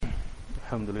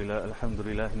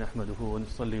Alhamdulillah, nahmaduhu wa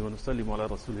nusalli wa nusallimu ala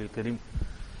rasulihil kareem.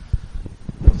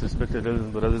 Most respected elders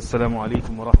and brothers, Assalamu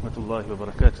alaikum wa rahmatullahi wa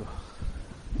barakatuh.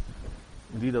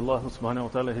 Indeed, Allah subhanahu wa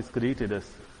ta'ala has created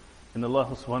us, and Allah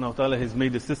subhanahu wa ta'ala has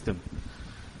made a system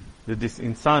that this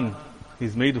insan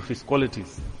is made of his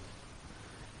qualities.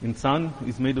 Insan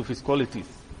is made of his qualities.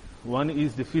 One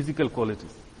is the physical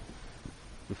qualities.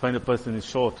 You find a person is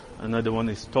short, another one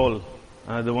is tall,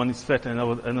 another one is fat,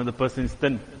 another person is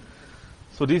thin.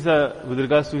 So these are with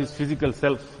regards to his physical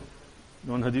self.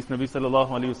 In one hadith, Nabi sallallahu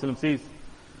alayhi wa sallam says,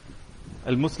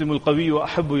 Al-Muslimu al-Qawiyyu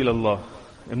ahabbu ila Allah.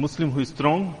 A Muslim who is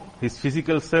strong, his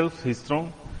physical self, he is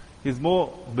strong, he is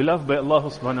more beloved by Allah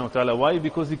subhanahu wa ta'ala. Why?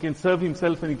 Because he can serve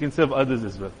himself and he can serve others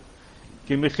as well. He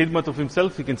can make khidmat of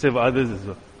himself, he can serve others as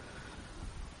well.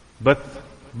 But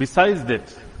besides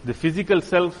that, the physical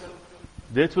self,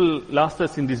 that will last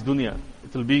us in this dunya.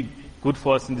 It will be good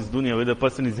for us in this dunya, whether a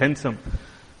person is handsome,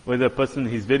 whether a person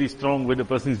is very strong, whether a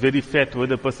person is very fat,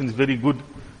 whether a person is very good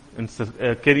and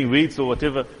carrying weights or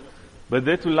whatever. But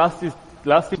that will last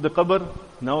the qabr.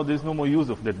 Now there is no more use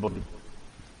of that body.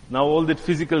 Now all that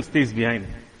physical stays behind.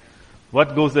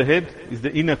 What goes ahead is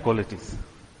the inner qualities.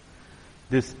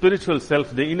 The spiritual self,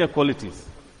 the inner qualities.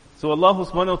 So Allah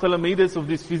subhanahu wa ta'ala made us of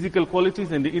these physical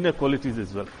qualities and the inner qualities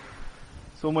as well.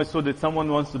 So much so that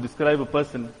someone wants to describe a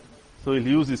person, so he'll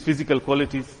use his physical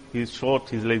qualities. He's short,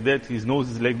 he's like that, his nose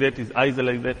is like that, his eyes are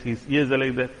like that, his ears are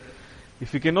like that.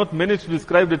 If he cannot manage to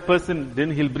describe that person,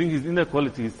 then he'll bring his inner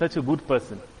quality. He's such a good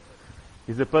person.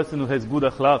 He's a person who has good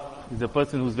akhlaq. He's a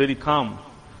person who's very calm.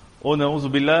 Oh,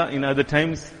 na'uzu billah, in other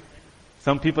times,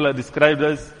 some people are described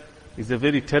as, he's a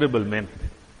very terrible man.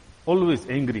 Always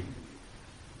angry.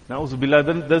 Na'uzu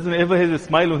billah, doesn't ever have a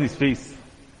smile on his face.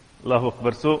 Allahu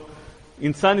Akbar. So,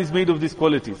 insan is made of these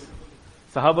qualities.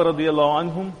 Sahaba radiyallahu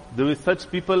anhum, there were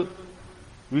such people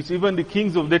which even the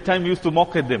kings of that time used to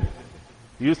mock at them.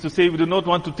 He used to say, we do not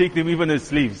want to take them even as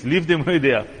slaves. Leave them where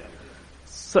they are.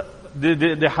 So,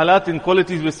 the halat and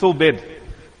qualities were so bad.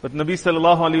 But Nabi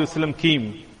sallallahu alayhi wasallam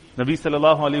came. Nabi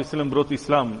sallallahu alayhi wasallam brought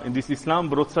Islam. And this Islam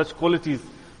brought such qualities.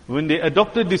 When they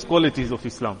adopted these qualities of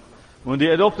Islam, when they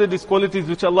adopted these qualities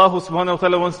which Allah subhanahu wa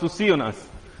ta'ala wants to see on us,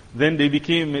 then they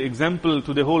became an example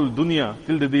to the whole dunya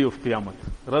till the day of Qiyamah.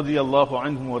 Radiyallahu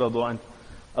anhum wa radu an.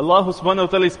 Allah subhanahu wa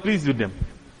ta'ala is pleased with them.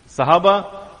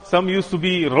 Sahaba, some used to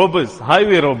be robbers,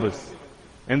 highway robbers.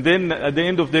 And then at the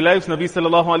end of their lives, Nabi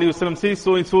sallallahu alayhi wa sallam says,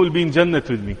 so and so will be in Jannah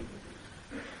with me.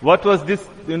 What was this?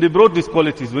 When they brought these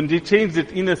qualities, when they changed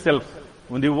that inner self,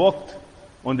 when they walked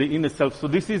on the inner self. So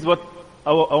this is what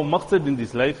our maqsad in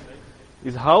this life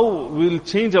is, how we'll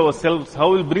change ourselves,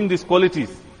 how we'll bring these qualities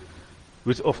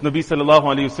which of Nabi sallallahu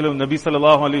alayhi wa sallam. Nabi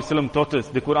sallallahu alayhi wa sallam taught us,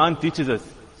 the Quran teaches us.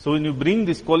 So when you bring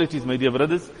these qualities, my dear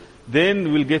brothers,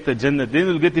 then we'll get the Jannah, then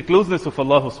we'll get the closeness of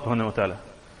Allah subhanahu wa ta'ala.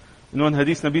 In one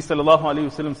hadith, Nabi sallallahu alayhi wa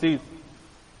sallam says,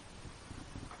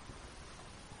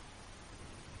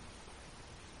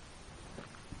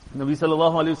 Nabi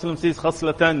sallallahu alayhi wa sallam says,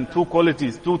 khaslatan, two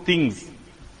qualities, two things,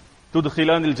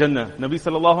 tudkhilan al-Jannah. Nabi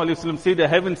sallallahu alayhi wa sallam said, I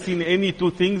haven't seen any two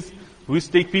things which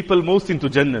take people most into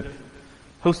Jannah.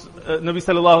 Nabi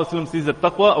sallallahu alayhi wa sallam says,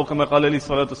 taqwa, or kama qala alayhi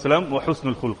salatu wasalam, wa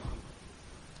husnul khulq.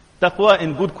 Taqwa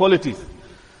and good qualities,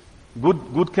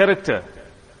 good character.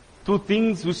 Two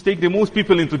things which take the most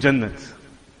people into Jannah.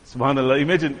 Subhanallah.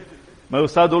 Imagine, my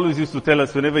Ustad always used to tell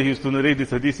us, whenever he used to narrate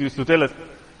this hadith, he used to tell us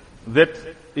that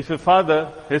if a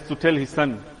father has to tell his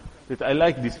son that I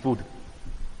like this food,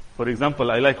 for example,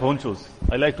 I like honchos,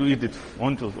 I like to eat it,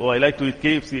 honchos, or I like to eat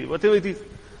KFC, whatever it is,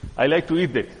 I like to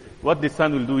eat that. What the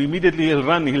son will do, immediately he'll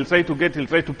run, he'll try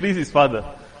to please his father.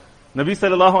 Nabi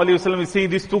sallallahu alayhi wa sallam is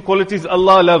saying these two qualities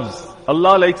Allah loves.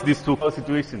 Allah likes these two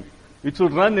situations. It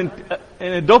should run and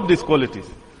adopt these qualities.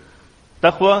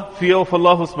 Taqwa, fear of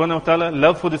Allah subhanahu wa ta'ala,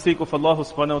 love for the sake of Allah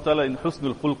subhanahu wa ta'ala, and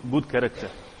husnul khulq, good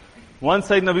character. One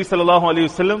side, Nabi sallallahu alayhi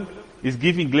wa sallam is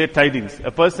giving glad tidings.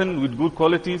 A person with good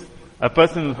qualities, a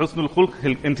person with husnul khulq,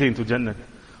 he'll enter into Jannah.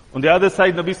 On the other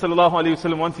side, Nabi sallallahu alayhi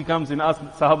wa sallam, once he comes and asks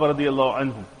Sahaba radiyallahu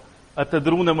anhum,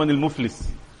 Atadruna man al-muflis?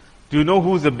 Do you know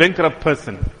who's a bankrupt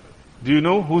person? Do you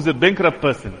know who's a bankrupt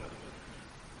person?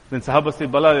 Then Sahaba say,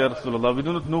 Bala ya Rasulullah, we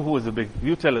do not know who is a bankrupt.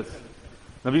 You tell us.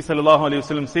 Nabi sallallahu alayhi wa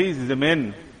sallam says, he's a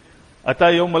man. Ata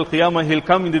yawm al-qiyamah, he'll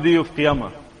come in the day of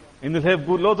Qiyamah. And he'll have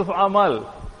lot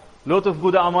of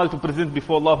good amal to present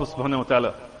before Allah subhanahu wa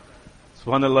ta'ala.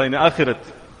 Subhanallah, in akhirat,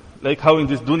 like how in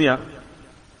this dunya,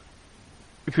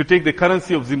 if you take the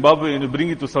currency of Zimbabwe and you bring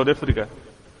it to South Africa,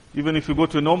 even if you go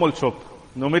to a normal shop,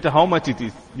 no matter how much it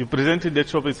is, you present in that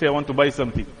shop and say, I want to buy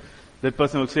something. That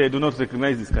person will say, I do not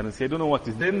recognize this currency. I don't know what it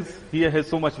is. Then here has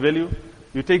so much value.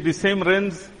 You take the same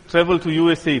rands, travel to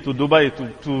USA, to Dubai,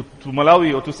 to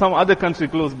Malawi, or to some other country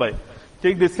close by.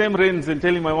 Take the same rands and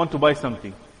tell him, I want to buy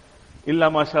something.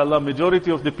 Illa mashallah, majority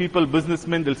of the people,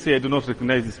 businessmen, they'll say, I do not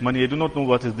recognize this money, I do not know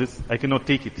what is this, I cannot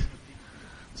take it.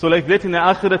 So like that in the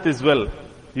akhirat as well.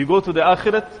 You go to the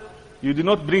akhirat, you do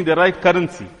not bring the right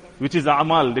currency, which is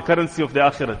a'mal, the currency of the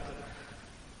akhirat.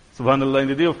 Subhanallah, in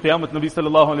the day of Qiyamah, Nabi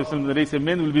sallallahu alayhi wa sallam, they say,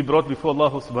 men will be brought before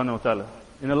Allah subhanahu wa ta'ala.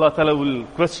 And Allah ta'ala will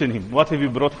question him, what have you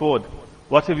brought forward?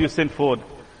 What have you sent forward?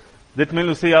 That man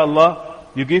will say, Ya Allah,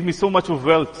 you gave me so much of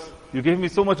wealth. You gave me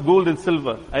so much gold and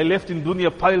silver. I left in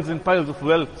dunya piles and piles of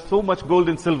wealth, so much gold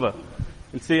and silver.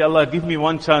 He'll say, Allah, give me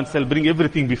one chance, I'll bring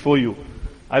everything before you.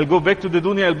 I'll go back to the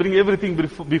dunya, I'll bring everything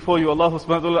before you. Allah subhanahu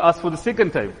wa ta'ala asks for the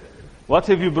second time. What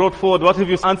have you brought forward? What have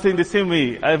you answered in the same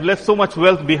way? I have left so much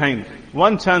wealth behind.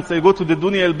 One chance, I go to the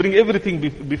dunya, I'll bring everything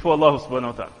before Allah subhanahu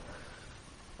wa ta'ala.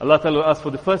 Allah ta'ala asks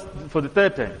for the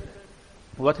third time.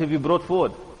 What have you brought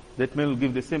forward? That man will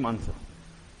give the same answer.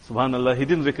 Subhanallah, he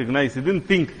didn't recognize, he didn't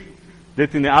think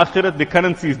that in the akhirat the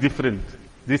currency is different.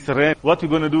 This rand, what are you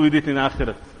going to do with it in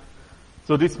akhirat?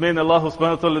 So this man, Allah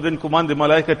subhanahu wa ta'ala then command the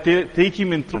malaika, take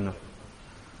him in through.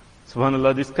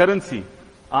 Subhanallah, this currency,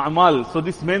 a'mal. So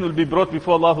this man will be brought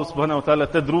before Allah subhanahu wa ta'ala,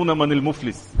 tadruna man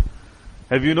al-muflis.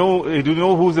 Do you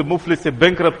know who's a muflis, a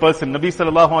bankrupt person? Nabi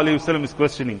sallallahu alayhi wa sallam is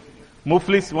questioning.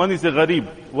 Muflis, one is a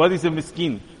gharib, one is a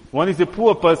miskin, one is a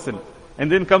poor person.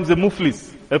 And then comes a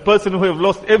muflis, a person who have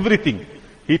lost everything.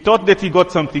 He thought that he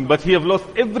got something, but he have lost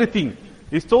everything.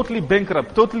 He's totally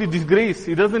bankrupt, totally disgraced.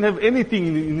 He doesn't have anything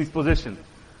in his possession.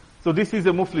 So this is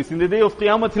a muflis. In the day of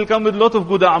Qiyamah, he'll come with a lot of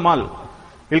good a'mal.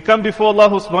 He'll come before Allah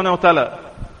subhanahu wa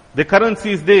ta'ala. The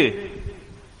currency is there.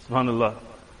 Subhanallah.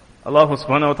 Allah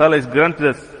subhanahu wa ta'ala has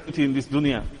granted us in this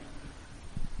dunya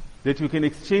that you can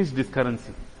exchange this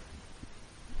currency.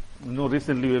 You know,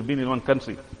 recently we have been in one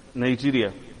country,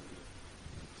 Nigeria.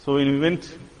 So when we went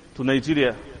to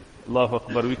Nigeria, Allahu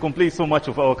Akbar, we complain so much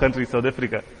of our country, South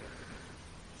Africa.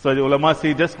 So the ulama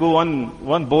say, just go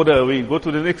one border away, go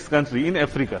to the next country in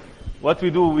Africa. What we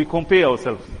do, we compare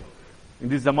ourselves. In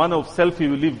this zamana of selfie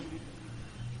we live.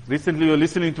 Recently we were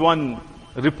listening to one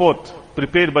report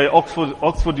prepared by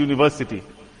Oxford University.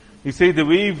 He said the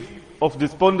wave of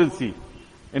despondency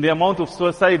and the amount of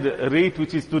suicide rate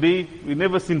which is today, we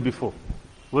never seen before.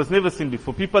 Was never seen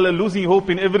before. People are losing hope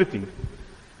in everything.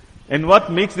 And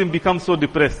what makes them become so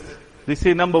depressed? They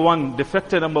say the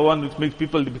factor number one which makes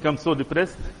people become so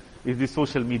depressed is the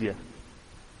social media.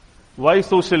 Why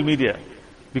social media?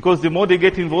 Because the more they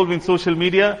get involved in social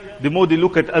media, the more they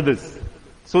look at others.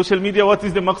 Social media, what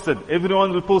is the maqsad?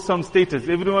 Everyone will post some status.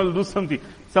 Everyone will do something.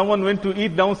 Someone went to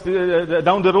eat down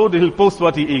the road, he'll post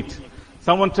what he ate.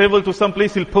 Someone traveled to some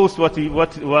place, he'll post what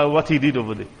he did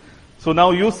over there. So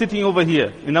now you're sitting over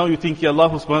here, and now you think, Ya Allah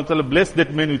subhanahu wa ta'ala blessed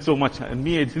that man with so much, and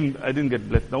me, I didn't get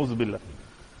blessed. Na'uzubillah.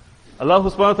 Allah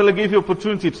subhanahu wa ta'ala gave you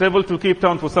opportunity, travel to Cape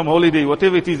Town for some holiday,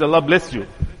 whatever it is, Allah blessed you.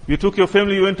 You took your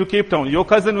family, you went to Cape Town. Your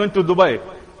cousin went to Dubai.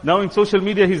 Now in social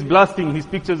media, he's blasting his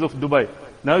pictures of Dubai.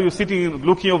 Now you're sitting,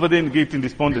 looking over there and getting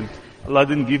despondent. Allah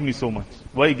didn't give me so much.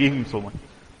 Why he gave him so much?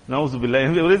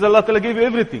 Na'uzubillah. Whereas Allah ta'ala gave you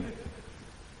everything.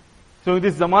 So in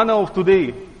this zamana of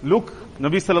today, look,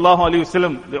 Nabi sallallahu alayhi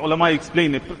wasallam, the ulama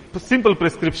explain a simple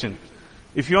prescription.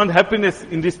 If you want happiness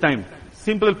in this time,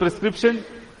 simple prescription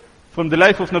from the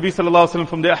life of Nabi sallallahu alayhi wasallam,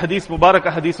 from the hadith,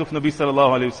 Mubarak hadith of Nabi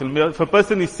sallallahu alayhi wasallam. If a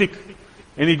person is sick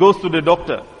and he goes to the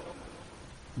doctor,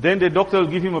 then the doctor will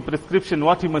give him a prescription,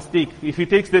 what he must take. If he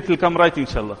takes that, he'll come right,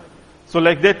 inshallah. So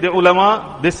like that, the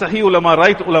ulama, the sahih ulama,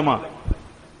 right ulama.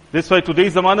 That's why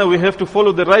today's zamana, we have to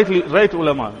follow the right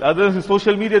ulama. Other than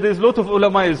social media, there's a lot of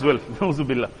ulama as well.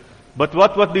 But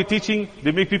what they're teaching,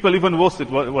 they make people even worse at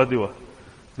what they were.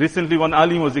 Recently, one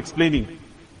alim was explaining,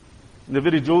 in a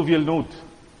very jovial note,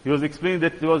 he was explaining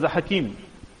that there was a hakim.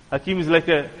 Hakim is like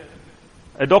a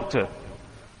doctor.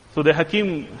 So the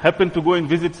hakim happened to go and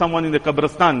visit someone in the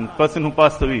Kabristan, person who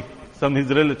passed away, some his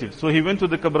relatives. So he went to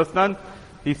the Kabristan,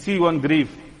 he see one grave.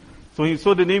 So he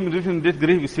saw the name written in that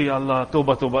grave, he said, Ya Allah,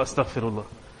 Tawbah, Tawbah, Astaghfirullah.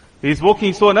 He's walking,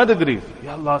 he saw another grave.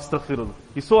 Ya Allah, Astaghfirullah.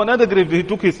 He saw another grave, he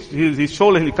took his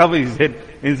shawl and he covered his head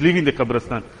and he's leaving the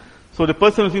Kabristan. So the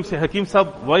person with him said, Hakim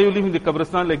Sahab, why are you leaving the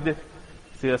Kabristan like that?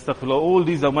 He said, Astaghfirullah, all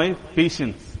these are my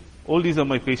patients. All these are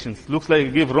my patients. Looks like I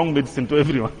gave wrong medicine to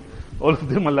everyone. All of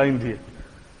them are lying here.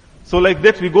 So like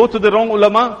that, we go to the wrong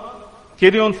ulama,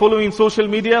 carry on following social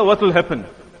media, what will happen?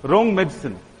 Wrong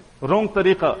medicine, wrong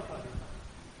tariqah,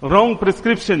 wrong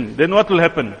prescription, then what will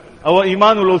happen? Our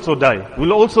iman will also die.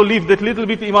 We'll also leave that little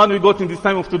bit iman we got in this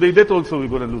time of today, that also we're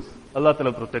going to lose. Allah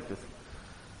Ta'ala protect us.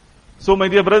 So my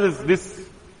dear brothers,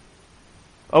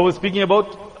 I was speaking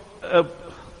about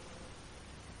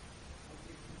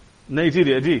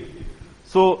Nigeria, ji.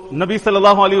 So, Nabi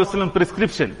sallallahu alayhi wasallam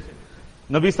prescription.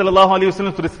 Nabi sallallahu alayhi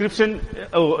wasallam prescription,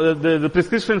 the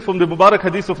prescription from the Mubarak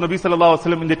hadith of Nabi sallallahu alayhi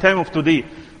wasallam in the time of today.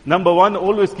 Number one,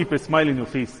 always keep a smile in your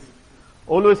face.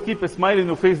 Always keep a smile in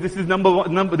your face. This is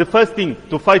the first thing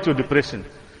to fight your depression.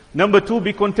 Number two,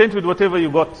 be content with whatever you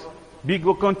got. Be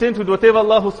content with whatever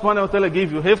Allah subhanahu wa ta'ala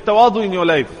gave you. Have tawadu in your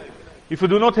life. If you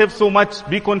do not have so much,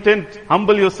 be content,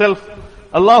 humble yourself.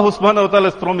 Allah subhanahu wa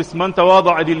ta'ala has promised, Man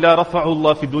tawada'a lillah rafa'u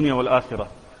Allah fi dunya wal akhirah.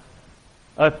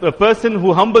 A person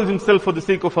who humbles himself for the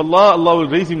sake of Allah, Allah will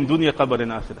raise him in dunya, qabr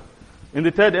and akhirah. In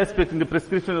the third aspect, in the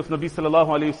prescription of Nabi sallallahu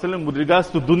alayhi wasallam, with regards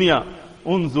to dunya,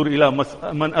 unzur ila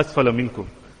man asfala minkum.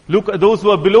 Look at those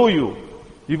who are below you.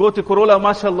 You go to Corolla,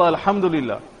 mashallah,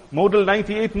 alhamdulillah. Model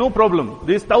 98, no problem.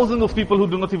 There's thousands of people who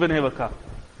do not even have a car.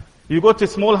 You go to a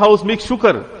small house, make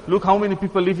shukr. Look how many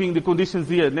people living in the conditions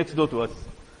here next door to us.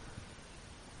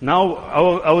 Now,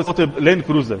 I was at a Land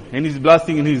Cruiser, and he's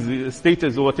blasting in his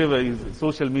status or whatever, his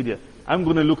social media. I'm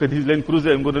going to look at his Land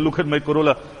Cruiser, I'm going to look at my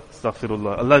Corolla.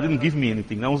 Astaghfirullah. Allah didn't give me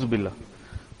anything. Na'uzubillah.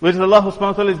 Whereas Allah subhanahu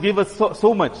wa ta'ala has given us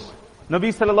so much.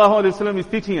 Nabi sallallahu alayhi wa sallam is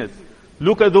teaching us.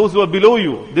 Look at those who are below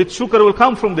you. That shukr will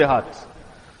come from their heart.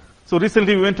 So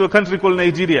recently we went to a country called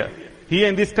Nigeria. Here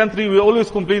in this country we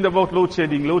always complained about load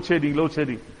shedding. We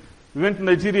went to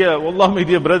Nigeria. Wallah, my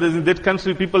dear brothers, in that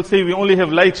country people say we only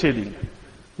have light shedding.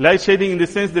 Light shedding in the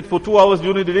sense that for 2 hours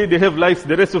during the day they have lights,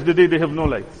 the rest of the day they have no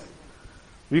lights.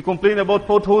 We complain about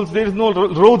potholes, there is no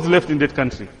roads left in that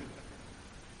country.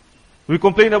 We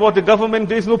complain about the government,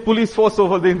 there is no police force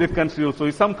over there in that country also.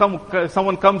 If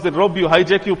someone comes and rob you,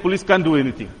 hijack you, police can't do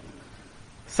anything.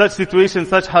 Such situations,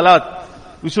 such halat,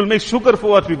 we should make shukr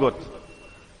for what we got.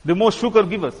 The more shukr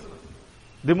give us,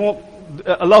 the more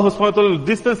Allah subhanahu wa ta'ala will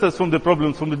distance us from the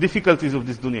problems, from the difficulties of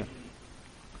this dunya.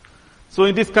 So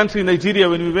in this country, Nigeria,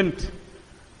 when we went,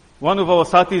 one of our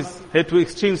satis had to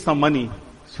exchange some money.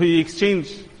 So he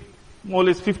exchanged more or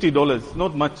less $50,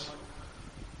 not much.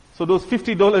 So those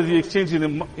 $50 he exchanged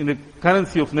in the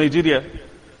currency of Nigeria.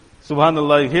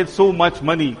 Subhanallah, he had so much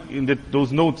money in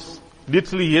those notes.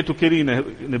 Literally he had to carry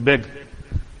in a bag.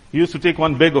 He used to take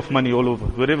one bag of money all over,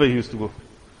 wherever he used to go.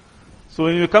 So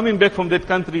when we were coming back from that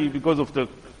country, because of the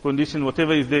condition,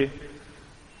 whatever is there,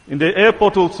 in the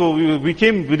airport also, we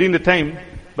came within the time,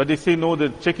 but they say no, the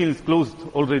check-in is closed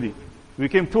already. We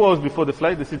came 2 hours before the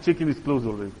flight, they said check-in is closed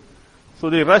already. So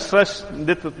they rush,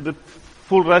 that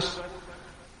full rush.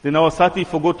 Then our Sati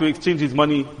forgot to exchange his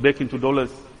money back into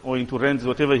dollars or into rands,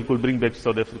 whatever he could bring back to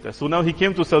South Africa. So now he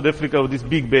came to South Africa with this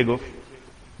big bag of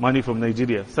money from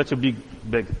Nigeria, such a big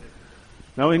bag.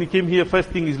 Now when he came here, first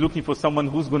thing he's looking for someone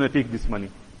who's going to take this money.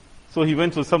 So he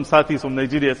went to some Satis from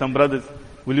Nigeria, some brothers.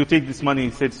 Will you take this money?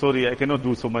 He said, sorry, I cannot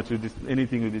do so much with this,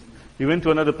 anything with this. He went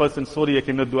to another person, sorry, I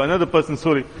cannot do. Another person,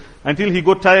 sorry. Until he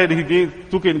got tired, he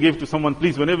took and gave to someone,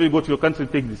 please, whenever you go to your country,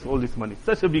 take this, all this money.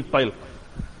 Such a big pile.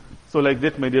 So like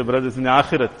that, my dear brothers, in the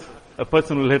akhirat, a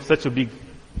person will have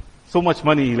so much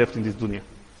money he left in this dunya.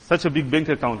 Such a big bank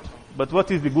account. But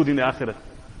what is the good in the akhirat?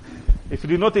 If he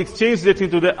did not exchange that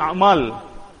into the a'mal,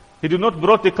 he did not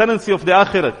brought the currency of the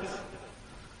akhirat.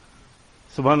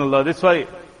 Subhanallah, that's why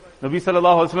Nabi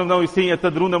sallallahu alaihi wasallam now is saying,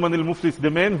 "Atadruna man al-muflis," the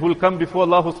man who will come before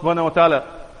Allah subhanahu wa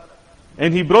ta'ala.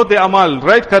 And he brought the amal,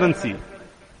 right currency.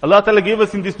 Allah ta'ala gave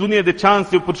us in this dunya the chance,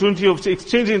 the opportunity of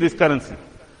exchanging this currency.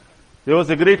 There was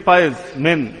a great pious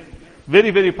man,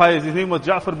 very, very pious. His name was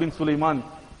Ja'far bin Sulaiman.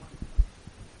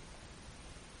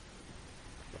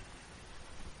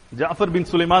 Ja'far bin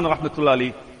Sulaiman rahmatullah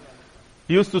alayhi.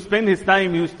 He used to spend his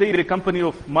time, he used to stay in the company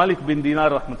of Malik bin Dinar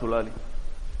rahmatullah alayhi.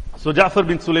 So Ja'far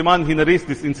bin Sulaiman, he narrates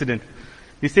this incident.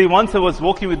 He says, once I was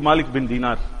walking with Malik bin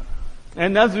Dinar.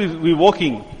 And as we were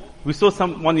walking, we saw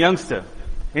one youngster.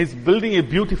 He's building a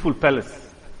beautiful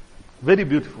palace. Very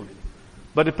beautiful.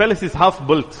 But the palace is half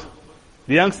built.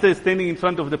 The youngster is standing in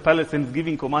front of the palace and is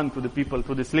giving command to the people,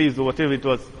 to the slaves or whatever it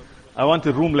was. I want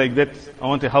a room like that. I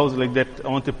want a house like that. I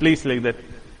want a place like that.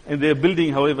 And they are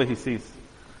building however he says.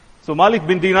 So Malik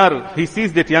bin Dinar, he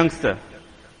sees that youngster.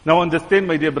 Now understand,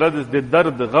 my dear brothers, that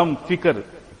dard, gham, fikr,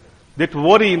 that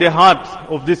worry in the heart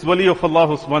of this wali of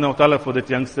Allah subhanahu wa ta'ala for that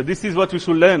youngster. This is what we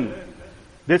should learn.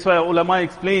 That's why ulama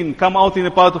explain, come out in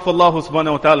the path of Allah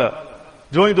subhanahu wa ta'ala.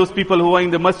 Join those people who are in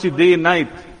the masjid day and night,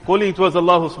 calling towards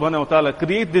Allah subhanahu wa ta'ala.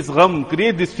 Create this gham,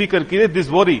 create this fikr, create this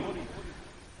worry.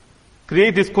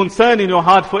 Create this concern in your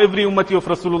heart for every ummati of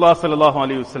Rasulullah sallallahu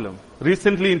alayhi wasallam.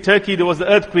 Recently in Turkey there was an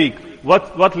earthquake.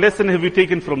 What lesson have we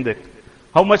taken from that?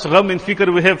 How much gham and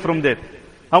fikr we have from that?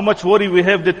 How much worry we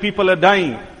have that people are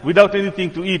dying without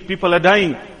anything to eat. People are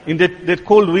dying in that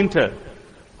cold winter.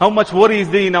 How much worry is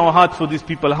there in our heart for these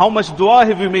people? How much dua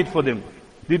have we made for them?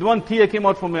 Did one tear came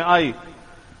out from your eye?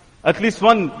 At least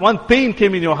one pain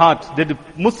came in your heart that the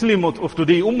Muslim of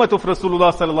today, Ummah of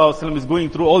Rasulullah sallallahu alaihi wasallam is going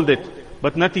through all that,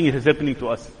 but nothing is happening to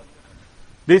us.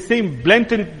 The same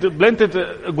blatant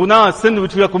guna, sin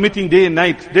which we are committing day and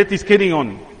night, that is carrying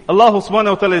on. Allah subhanahu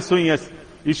wa ta'ala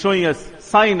is showing us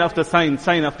sign after sign,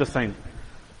 sign after sign.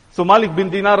 So Malik bin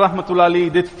Dinar rahmatullah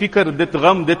alayhi, that fikr, that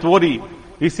gham, that worry,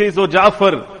 he says, "Oh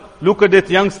Ja'far, look at that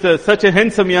youngster, such a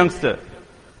handsome youngster.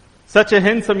 Such a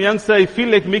handsome youngster, I feel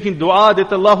like making dua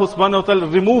that Allah subhanahu wa ta'ala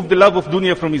remove the love of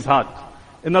dunya from his heart.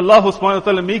 And Allah subhanahu wa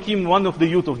ta'ala make him one of the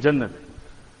youth of Jannah.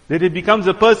 That he becomes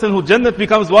a person who Jannah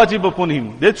becomes wajib upon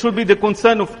him. That should be the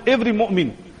concern of every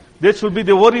mu'min. That should be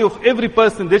the worry of every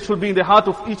person. That should be in the heart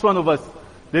of each one of us.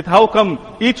 That how come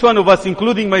each one of us,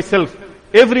 including myself,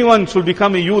 everyone should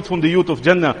become a youth from the youth of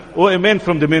Jannah, or a man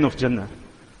from the men of Jannah."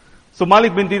 So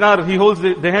Malik bin Dinar, he holds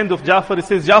the hand of Ja'far. He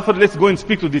says, "Ja'far, let's go and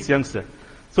speak to this youngster."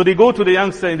 So they go to the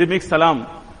youngster and they make salam.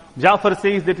 Ja'far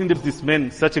says that in this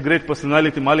man, such a great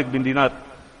personality, Malik bin Dinar.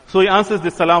 So he answers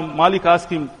the salam. Malik asks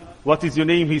him, "What is your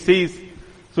name?" He says,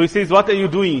 "What are you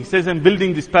doing?" He says, "I'm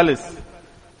building this palace."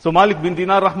 So Malik bin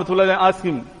Dinar rahmatullah asks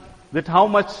him that how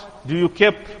much do you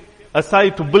keep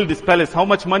aside to build this palace? How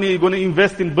much money are you going to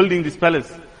invest in building this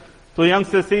palace? So the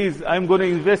youngster says, "I'm going to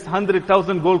invest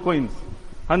 100,000 gold coins,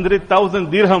 100,000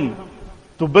 dirham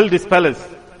to build this palace."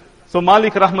 So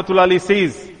Malik rahmatullah alayhi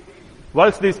says,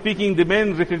 whilst they're speaking, the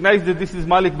man recognized that this is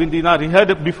Malik bin Dinar. He heard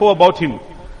it before about him.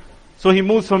 So he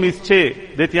moves from his chair,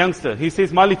 that youngster. He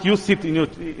says, "Malik, you sit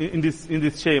in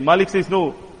this chair." Malik says,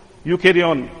 "No, you carry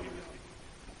on."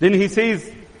 Then he says,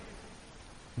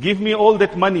 "Give me all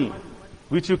that money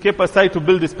which you kept aside to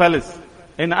build this palace,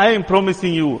 and I am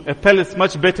promising you a palace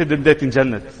much better than that in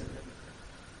Jannah.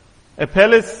 A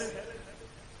palace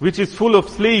which is full of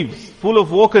slaves, full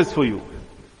of workers for you.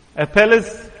 A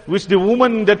palace which the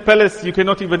woman in that palace you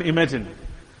cannot even imagine.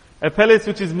 A palace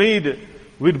which is made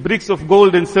with bricks of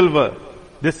gold and silver.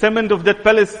 The cement of that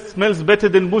palace smells better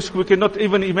than mushk we cannot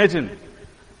even imagine.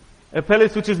 A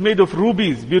palace which is made of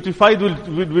rubies, beautified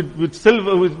with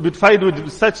silver, beautified with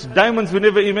such diamonds we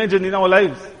never imagined in our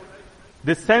lives.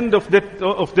 The sand of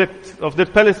that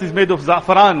palace is made of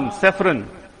saffron.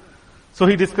 So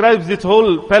he describes this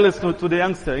whole palace to the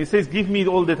youngster. He says, "Give me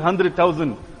all that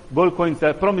 100,000 gold coins,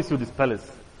 I promise you this palace."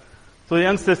 So the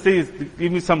youngster says,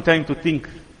 "Give me some time to think.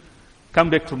 Come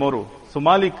back tomorrow." So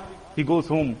Malik, he goes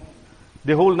home.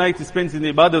 The whole night he spends in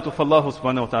the ibadat of Allah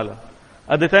subhanahu wa ta'ala.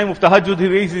 At the time of tahajjud, he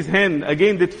raises his hand.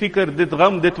 Again, that fikr, that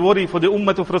gham, that worry for the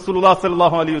ummah of Rasulullah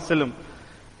sallallahu alayhi wasallam.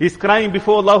 He's crying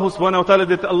before Allah subhanahu wa ta'ala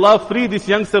that Allah free this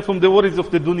youngster from the worries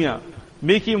of the dunya.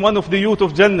 Make him one of the youth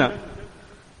of Jannah.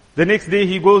 The next day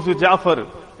he goes with Ja'far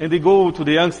and they go to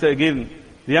the youngster again.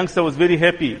 The youngster was very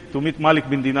happy to meet Malik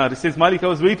bin Dinar. He says, "Malik, I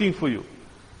was waiting for you."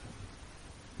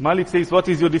 Malik says, "What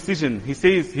is your decision?" He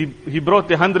says, he brought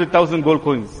the 100,000 gold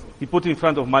coins. He put in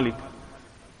front of Malik.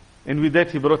 And with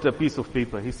that he brought a piece of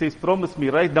paper. He says, "Promise me,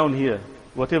 write down here,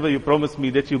 whatever you promise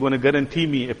me that you're going to guarantee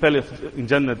me a palace in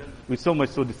Jannah with so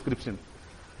much description."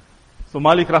 So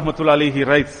Malik rahmatullah alayhi, he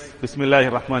writes,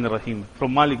 Bismillahir Rahmanir Rahim,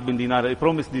 from Malik bin Dinar, "I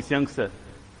promise this youngster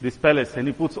this palace," and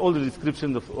he puts all the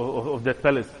descriptions of that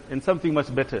palace and something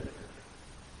much better.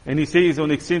 And he says, "On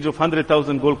exchange of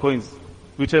 100,000 gold coins,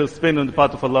 which I'll spend on the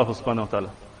path of Allah subhanahu wa ta'ala."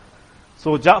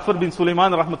 So Ja'far bin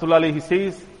Sulaiman rahmatullah alayhi, he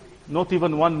says, not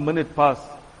even 1 minute passed.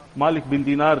 Malik bin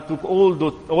Dinar took all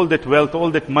that wealth, all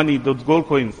that money, those gold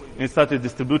coins, and started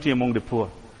distributing among the poor.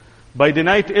 By the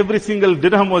night, every single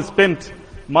dirham was spent.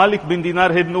 Malik bin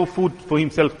Dinar had no food for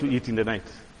himself to eat in the night.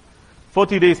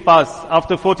 40 days passed.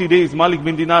 After 40 days, Malik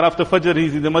bin Dinar, after Fajr,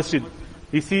 he's in the masjid.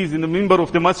 He sees in the member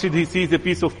of the masjid, he sees a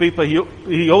piece of paper.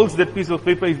 He holds that piece of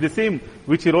paper. It's the same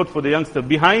which he wrote for the youngster.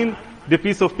 Behind the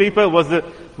piece of paper was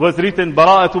written,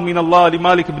 "Bara'atu min Allah li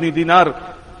Malik bin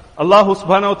Dinar." Allah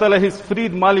subhanahu wa ta'ala has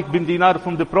freed Malik bin Dinar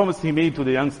from the promise he made to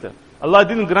the youngster. Allah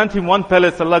didn't grant him one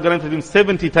palace, Allah granted him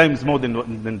 70 times more than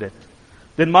that.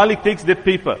 Then Malik takes that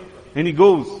paper and he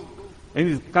goes. And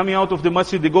he's coming out of the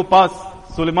masjid, they go past.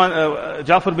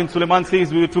 Ja'far bin Sulaiman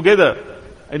says, "We were together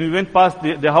and we went past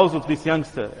the house of this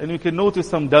youngster, and we can notice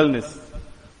some dullness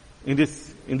in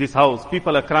this house.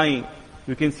 People are crying.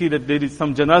 We can see that there is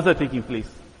some janazah taking place.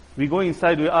 We go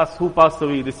inside, we ask who passed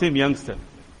away, the same youngster.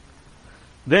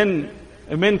 Then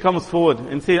a man comes forward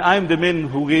and says, "I am the man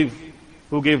who gave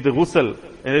the ghusl,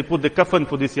 and I put the kafan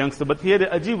for this youngster." But he had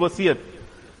a ajib wasiyat.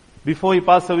 Before he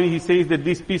passed away, he says that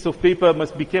this piece of paper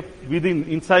must be kept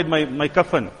inside my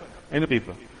kafan and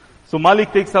paper. So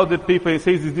Malik takes out that paper and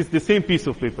says, "Is this the same piece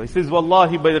of paper?" He says,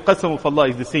 "Wallahi, by the qasam of Allah,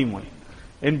 is the same one."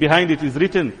 And behind it is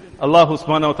written, Allah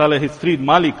subhanahu wa ta'ala has freed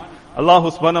Malik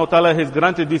Allah subhanahu wa ta'ala has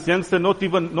granted this youngster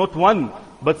not one,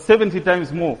 but 70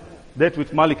 times more that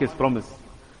which Malik has promised.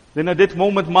 Then at that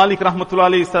moment, Malik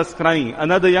rahmatullahi alayhi starts crying.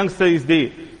 Another youngster is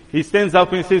there. He stands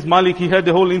up and says, Malik, he heard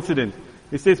the whole incident.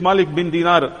 He says, Malik bin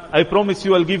Dinar, I promise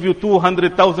you I'll give you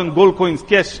 200,000 gold coins,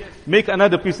 cash. Make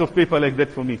another piece of paper like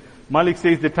that for me. Malik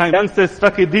says, the time youngster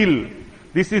struck a deal.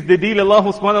 This is the deal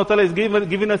Allah subhanahu wa ta'ala has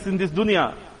given us in this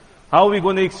dunya. How are we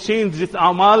going to exchange this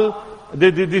amal,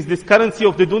 this currency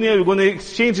of the dunya, we're going to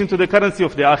exchange into the currency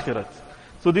of the akhirat.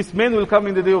 So this man will come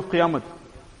in the day of Qiyamah.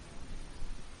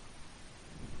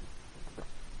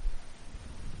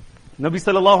 Nabi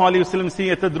sallallahu alayhi wa sallam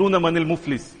saying, "Atadruna manil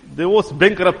muflis," the most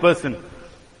bankrupt person.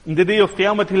 In the day of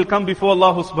Qiyamah, he'll come before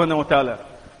Allah subhanahu wa ta'ala.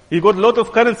 He got a lot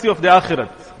of currency of the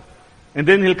akhirat. And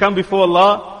then he'll come before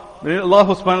Allah. Then Allah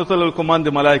subhanahu wa ta'ala will command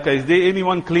the malaika, is there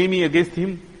anyone claiming against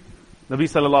him? Nabi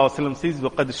sallallahu alayhi wa sallam says,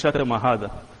 وَقَدْ شَتَمَ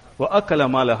هَذَا وَأَكَلَ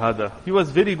مَالَ هَذَا. He was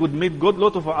very good, made good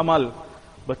lot of amal.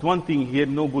 But one thing, he had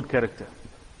no good character.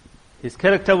 His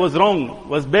character was wrong,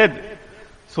 was bad.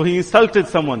 So he insulted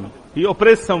someone. He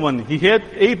oppressed someone. He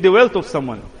ate the wealth of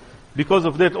someone. Because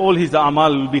of that, all his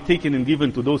amal will be taken and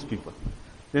given to those people.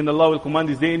 Then Allah will command,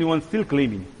 is there anyone still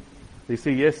claiming? They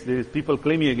say, yes, there is people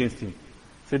claiming against him.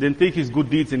 So then take his good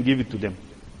deeds and give it to them.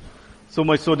 So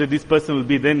much so that this person will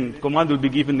be then, command will be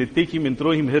given, they take him and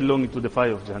throw him headlong into the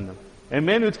fire of Jahannam. A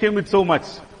man which came with so much,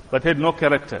 but had no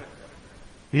character.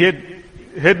 He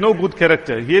had no good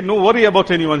character. He had no worry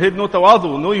about anyone. He had no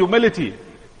tawadu, no humility,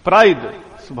 pride.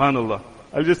 Subhanallah.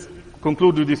 I'll just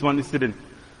conclude with this one incident.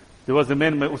 There was a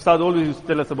man, my Ustad always used to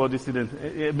tell us about this incident.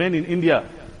 A man in India,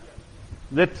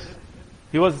 that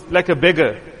he was like a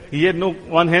beggar. He had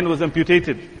one hand was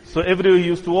amputated. So everywhere he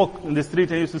used to walk in the street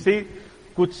and he used to say,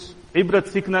 Kuch ibrat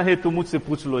sikhna hai to mujhse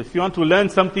puch lo. If you want to learn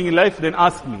something in life, then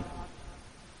ask me.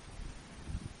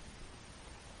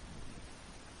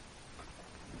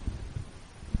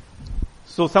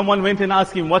 So someone went and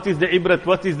asked him, what is the ibrat,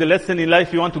 what is the lesson in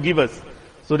life you want to give us?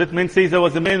 So that man says, there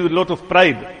was a man with a lot of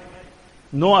pride.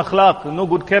 No akhlaq, no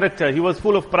good character. He was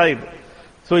full of pride.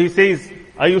 So he says,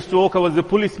 I used to walk, I was a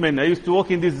policeman. I used to walk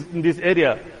in this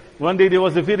area. One day there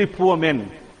was a very poor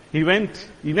man. He went,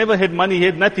 he never had money, he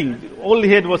had nothing. All he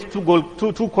had was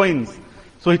two coins.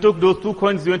 So he took those 2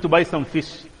 coins, he went to buy some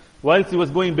fish. Whilst he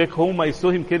was going back home, I saw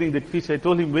him carrying that fish. I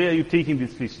told him, where are you taking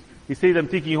this fish? He said, I'm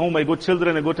taking home, I got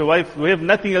children, I got a wife. We have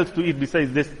nothing else to eat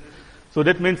besides this. So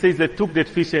that man says, I took that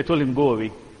fish, I told him, go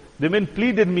away. The man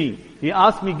pleaded me. He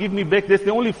asked me, give me back. That's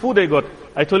the only food I got.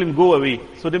 I told him, go away.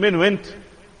 So the man went.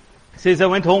 Says, I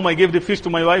went home, I gave the fish to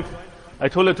my wife. I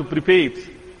told her to prepare it.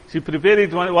 She prepared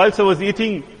it. Whilst I was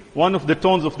eating, one of the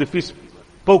thorns of the fish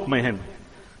poked my hand.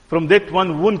 From that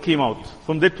one wound came out.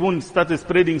 From that wound started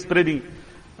spreading.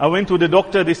 I went to the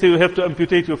doctor. They say, you have to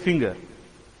amputate your finger.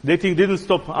 That thing didn't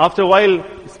stop. After a while,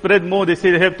 spread more. They say,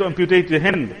 you have to amputate your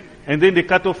hand. And then they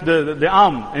cut off the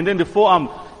arm. And then the forearm.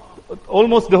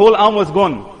 Almost the whole arm was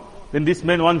gone. Then this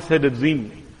man once had a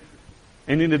dream.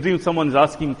 And in the dream someone is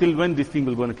asking, till when this thing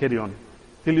will going to carry on?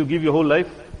 Till you give your whole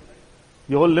life?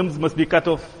 Your whole limbs must be cut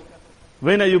off.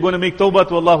 When are you going to make tawbah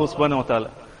to Allah subhanahu wa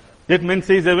ta'ala? That man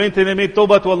says, I went and I made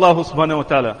tawbah to Allah subhanahu wa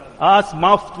ta'ala. I asked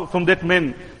maaf from that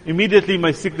man. Immediately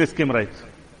my sickness came right.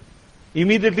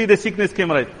 Immediately the sickness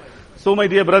came right. So my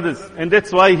dear brothers, and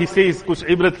that's why he says, Kuch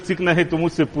ibrat sikhna hai to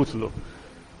mujhse puch lo.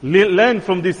 Learn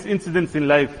from these incidents in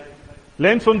life.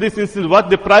 Learn from this incident what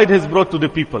the pride has brought to the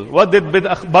people. What that bad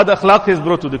akhlaq has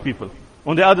brought to the people.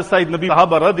 On the other side, Nabi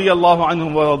Sahaba radiyallahu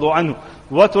anhum wa radu anhu.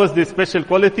 What was the special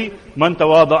quality? Man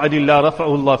tawada'a lillah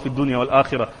rafa'ahu Allah fi dunya wal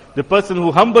akhirah. The person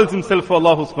who humbles himself for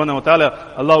Allah subhanahu wa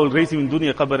ta'ala, Allah will raise him in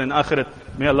dunya, qabr and akhirat.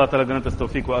 May Allah ta'ala grant us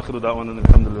tawfiq wa akhiru da'wana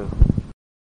alhamdulillah.